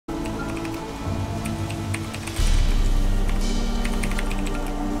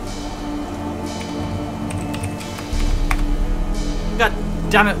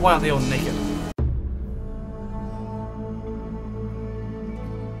Damn it, why aren't they all naked?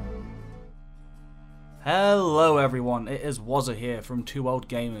 Hello everyone, it is Wazza here from Two Old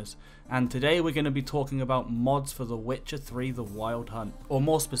Gamers, and today we're going to be talking about mods for The Witcher 3 The Wild Hunt, or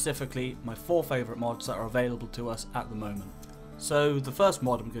more specifically, my 4 favourite mods that are available to us at the moment. So the first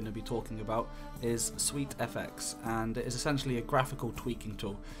mod I'm going to be talking about is SweetFX, and it is essentially a graphical tweaking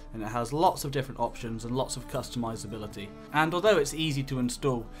tool, and it has lots of different options and lots of customizability. And although it's easy to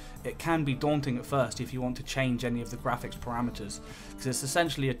install, it can be daunting at first if you want to change any of the graphics parameters, because it's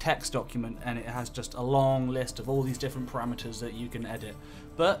essentially a text document and it has just a long list of all these different parameters that you can edit.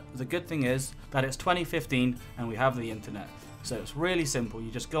 But the good thing is that it's 2015 and we have the internet. So it's really simple.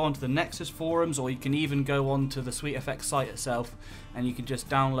 You just go onto the Nexus forums, or you can even go onto the SweetFX site itself, and you can just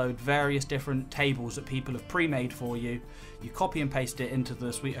download various different tables that people have pre-made for you. You copy and paste it into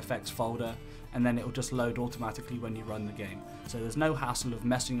the SweetFX folder, and then it will just load automatically when you run the game. So there's no hassle of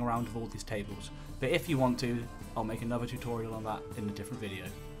messing around with all these tables. But if you want to, I'll make another tutorial on that in a different video.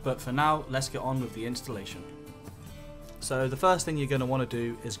 But for now, let's get on with the installation. So the first thing you're going to want to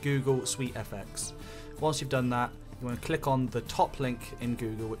do is Google SweetFX. Once you've done that, you want to click on the top link in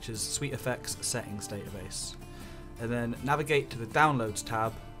Google, which is SweetFX Settings Database, and then navigate to the Downloads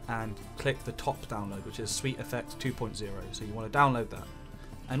tab and click the top download, which is SweetFX 2.0. So you want to download that,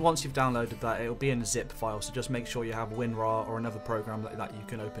 and once you've downloaded that, it will be in a zip file, so just make sure you have WinRAR or another program like that you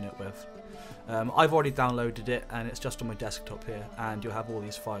can open it with. I've already downloaded it and it's just on my desktop here, and you'll have all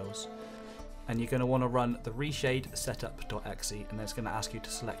these files. And you're going to want to run the reshade setup.exe, and then it's going to ask you to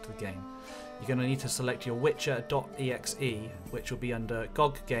select the game. You're going to need to select your Witcher.exe, which will be under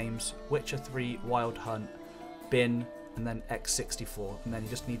GOG Games, Witcher 3 Wild Hunt, bin, and then x64, and then you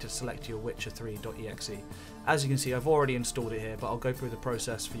just need to select your Witcher3.exe. As you can see, I've already installed it here, but I'll go through the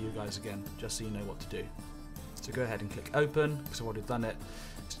process for you guys again, just so you know what to do. So go ahead and click open, because I've already done it.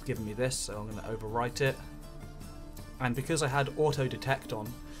 It's given me this, so I'm going to overwrite it. And because I had auto detect on,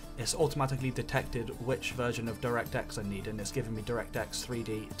 it's automatically detected which version of DirectX I need, and it's given me DirectX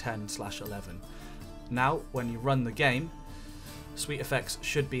 3D 10/11. Now, when you run the game, SweetFX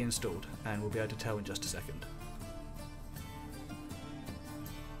should be installed, and we'll be able to tell in just a second.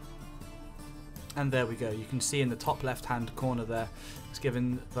 And there we go, you can see in the top left hand corner there, it's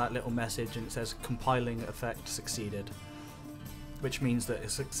given that little message and it says compiling effect succeeded, which means that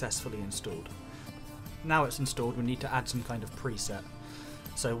it's successfully installed. Now it's installed, we need to add some kind of preset.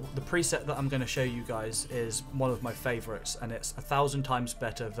 So the preset that I'm going to show you guys is one of my favourites, and it's 1000 times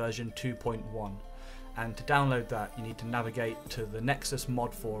better version 2.1. And to download that, you need to navigate to the Nexus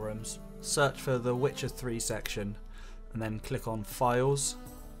mod forums, search for the Witcher 3 section, and then click on Files,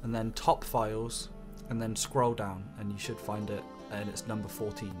 and then Top Files, and then scroll down, and you should find it, and it's number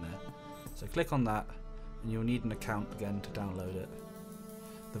 14 there. So click on that, and you'll need an account again to download it.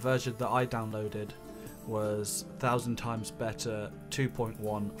 The version that I downloaded was 1000 times better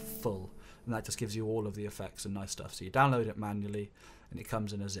 2.1 full, and that just gives you all of the effects and nice stuff. So you download it manually and it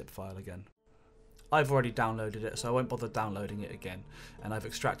comes in a zip file again. I've already downloaded it, so I won't bother downloading it again, and I've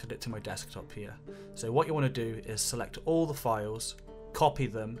extracted it to my desktop here. So what you want to do is select all the files, copy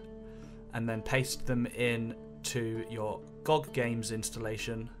them, and then paste them in to your GOG Games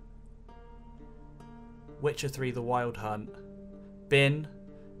installation, Witcher 3 The Wild Hunt, bin,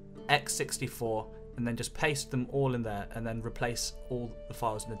 x64, and then just paste them all in there, and then replace all the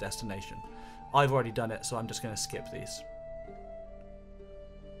files in the destination. I've already done it, so I'm just going to skip these.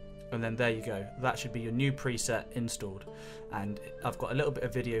 And then there you go, that should be your new preset installed. And I've got a little bit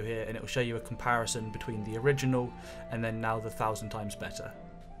of video here, and it will show you a comparison between the original and then now the 1000 times better.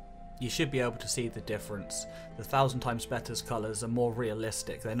 You should be able to see the difference. The 1000 times better's colours are more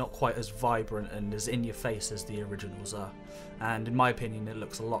realistic, they're not quite as vibrant and as in your face as the originals are. And in my opinion, it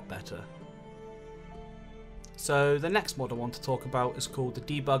looks a lot better. So the next mod I want to talk about is called the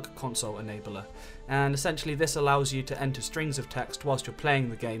Debug Console Enabler, and essentially this allows you to enter strings of text whilst you're playing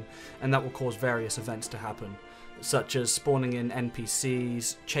the game, and that will cause various events to happen, such as spawning in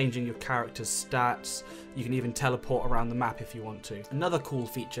NPCs, changing your character's stats. You can even teleport around the map if you want to. Another cool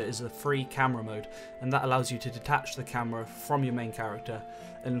feature is the free camera mode, and that allows you to detach the camera from your main character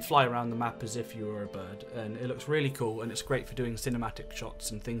and fly around the map as if you were a bird, and it looks really cool, and it's great for doing cinematic shots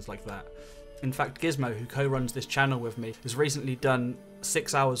and things like that. In fact, Gizmo, who co-runs this channel with me, has recently done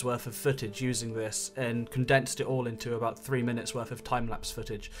 6 hours worth of footage using this and condensed it all into about 3 minutes worth of time-lapse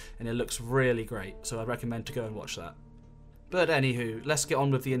footage, and it looks really great, so I recommend to go and watch that. But anywho, let's get on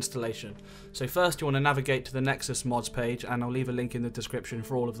with the installation. So first you want to navigate to the Nexus mods page, and I'll leave a link in the description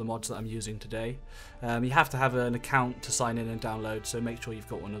for all of the mods that I'm using today. You have to have an account to sign in and download, so make sure you've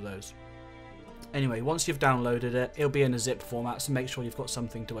got one of those. Anyway, once you've downloaded it, it'll be in a zipped format, so make sure you've got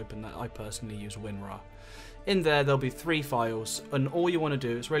something to open that. I personally use WinRAR. In there'll be 3 files, and all you want to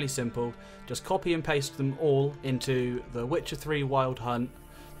do, it's really simple, just copy and paste them all into the Witcher 3 Wild Hunt,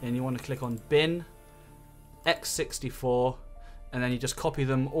 and you want to click on bin, x64, and then you just copy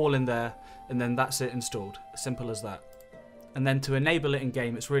them all in there, and then that's it installed. Simple as that. And then to enable it in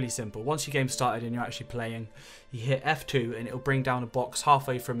game, it's really simple. Once your game's started and you're actually playing, you hit F2 and it'll bring down a box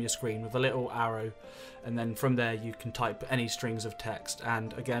halfway from your screen with a little arrow, and then from there you can type any strings of text.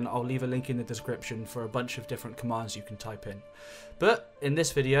 And again, I'll leave a link in the description for a bunch of different commands you can type in. But in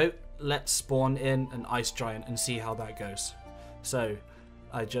this video, let's spawn in an ice giant and see how that goes. So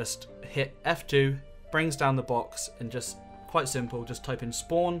I just hit F2, brings down the box, and just quite simple, just type in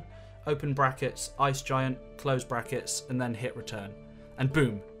spawn, open brackets, ice giant, close brackets, and then hit return. And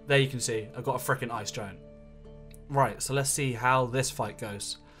boom, there you can see, I've got a frickin' ice giant. Right, so let's see how this fight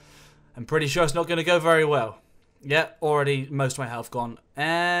goes. I'm pretty sure it's not going to go very well. Yeah, already most of my health gone,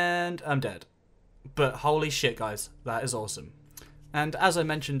 and I'm dead. But holy shit guys, that is awesome. And as I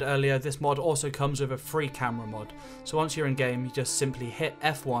mentioned earlier, this mod also comes with a free camera mod. So once you're in game, you just simply hit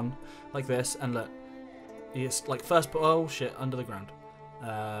F1 like this, and look, it's like first, oh shit, under the ground.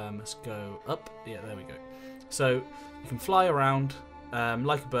 Let's go up. Yeah, there we go. So you can fly around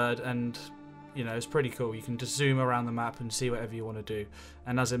like a bird, and you know, it's pretty cool. You can just zoom around the map and see whatever you want to do.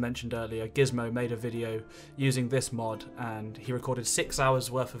 And as I mentioned earlier, Gizmo made a video using this mod, and he recorded 6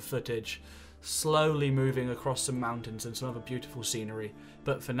 hours worth of footage slowly moving across some mountains and some other beautiful scenery.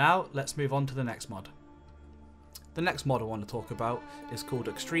 But for now, let's move on to the next mod. The next mod I want to talk about is called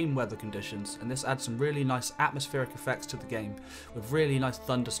Extreme Weather Conditions, and this adds some really nice atmospheric effects to the game with really nice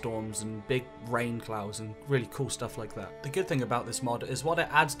thunderstorms and big rain clouds and really cool stuff like that. The good thing about this mod is what it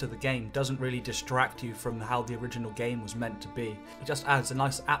adds to the game doesn't really distract you from how the original game was meant to be. It just adds a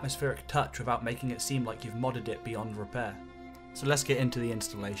nice atmospheric touch without making it seem like you've modded it beyond repair. So let's get into the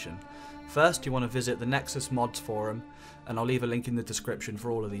installation. First, you want to visit the Nexus Mods forum, and I'll leave a link in the description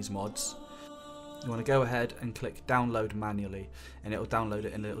for all of these mods. You want to go ahead and click download manually, and it will download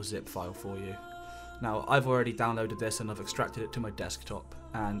it in a little zip file for you. Now I've already downloaded this and I've extracted it to my desktop,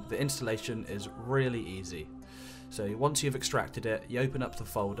 and the installation is really easy. So once you've extracted it, you open up the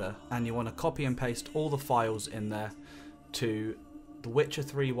folder and you want to copy and paste all the files in there to the Witcher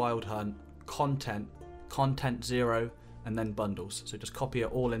 3 Wild Hunt, content, content 0, and then bundles. So just copy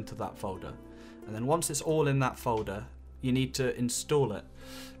it all into that folder, and then once it's all in that folder, you need to install it.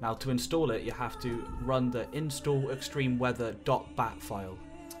 Now to install it, you have to run the install extreme weather.bat file,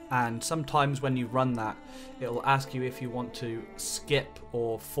 and sometimes when you run that, it will ask you if you want to skip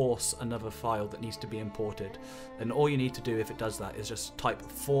or force another file that needs to be imported, and all you need to do if it does that is just type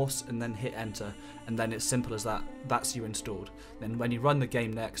force and then hit enter, and then it's simple as that. That's you installed. Then when you run the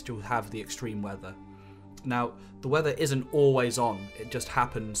game next, you'll have the extreme weather. Now, the weather isn't always on, it just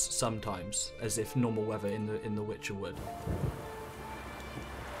happens sometimes, as if normal weather in the Witcher would.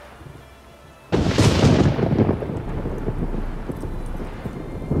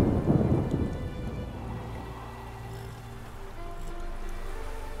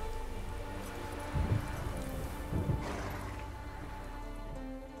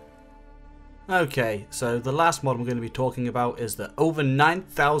 Okay, so the last mod I'm going to be talking about is the over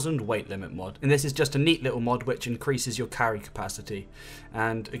 9,000 weight limit mod, and this is just a neat little mod which increases your carry capacity,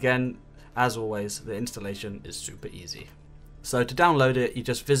 and again, as always, the installation is super easy. So to download it, you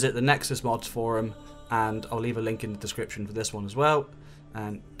just visit the Nexus Mods forum, and I'll leave a link in the description for this one as well,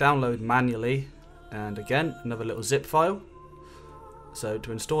 and download manually, and again, another little zip file. So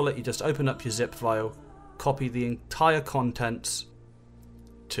to install it, you just open up your zip file, copy the entire contents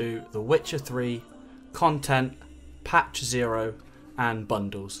to the Witcher 3, content, patch 0, and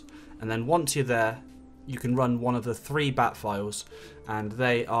bundles. And then once you're there, you can run one of the 3 bat files, and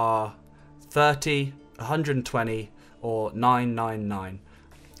they are 30, 120, or 999.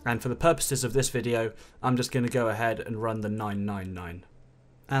 And for the purposes of this video, I'm just going to go ahead and run the 999.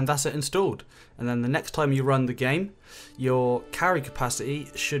 And that's it installed. And then the next time you run the game, your carry capacity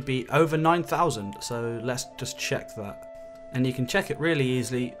should be over 9,000. So let's just check that. And you can check it really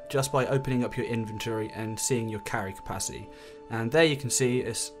easily just by opening up your inventory and seeing your carry capacity. And there you can see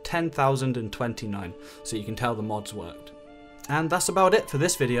it's 10,029, so you can tell the mods worked. And that's about it for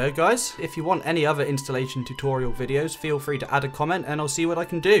this video, guys. If you want any other installation tutorial videos, feel free to add a comment and I'll see what I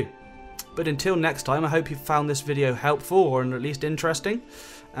can do. But until next time, I hope you found this video helpful or at least interesting.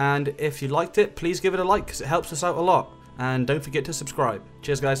 And if you liked it, please give it a like because it helps us out a lot. And don't forget to subscribe.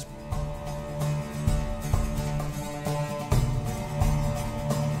 Cheers, guys.